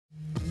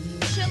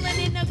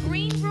a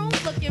green room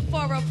looking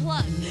for a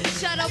plug.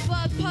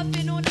 Shutterbug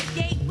puffing on a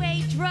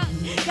gateway drug.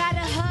 Got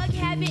a hug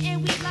habit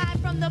and we live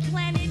from the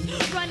planet.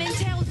 Running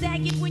tail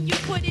zagging when you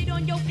put it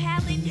on your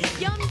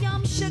palate. Yum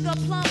yum sugar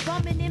plum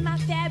bumming in my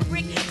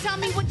fabric. Tell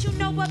me what you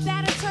know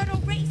about a turtle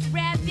race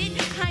rabbit.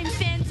 I'm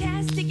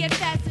fantastic at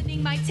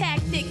fastening my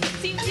tactic.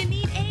 Seems you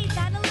need 8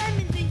 lot of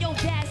lemons in your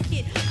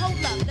basket.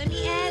 Hold up, let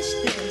me ask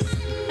this.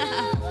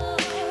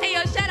 Hey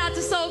yo, shout out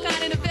to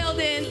SoulCon in the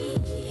building.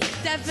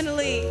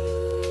 Definitely.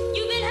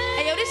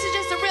 Hey yo, this is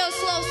just a real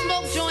slow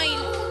smoke joint.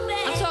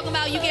 I'm talking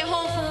about you get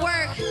home from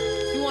work,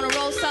 you wanna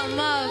roll something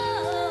up.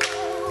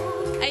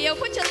 Hey yo,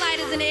 put your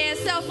lighters in the air,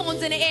 cell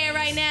phones in the air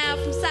right now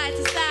from side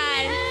to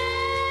side.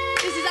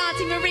 This is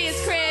Auntie Maria's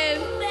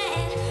crib.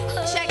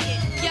 Check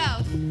it,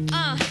 yo.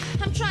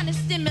 I'm trying to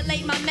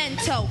stimulate my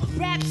mental.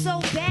 Rap so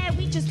bad,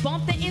 we just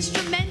bump the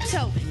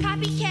instrumental.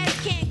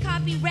 Copycats can't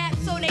copy rap,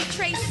 so they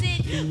trace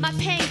it. My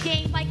pen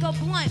game like a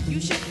blunt,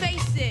 you should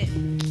face it.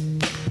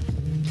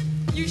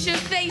 You should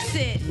face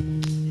it.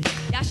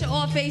 Y'all should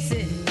all face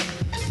it.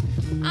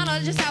 I don't know,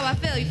 just how I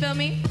feel, you feel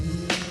me?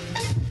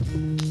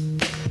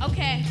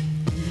 Okay.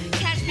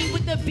 Catch me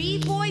with the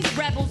B-boys,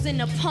 rebels, and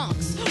the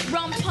punks.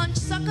 Rum punch,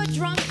 sucker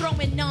drunk,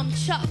 throwing numb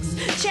chucks.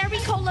 Cherry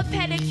cola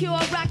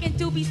pedicure, rocking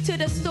doobies to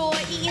the store.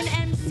 Eating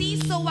MC,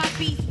 so I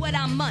beat what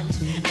I munch.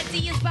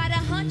 Ideas by the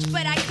hunch,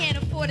 but I can't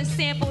afford to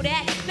sample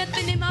that.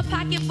 Nothing in my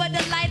pocket but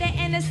a lighter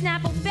and a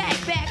Snapple fat.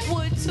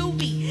 Backwood to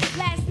me.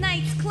 Last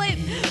night's clip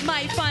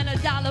might find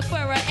 $1 for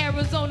an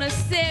Arizona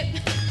sip.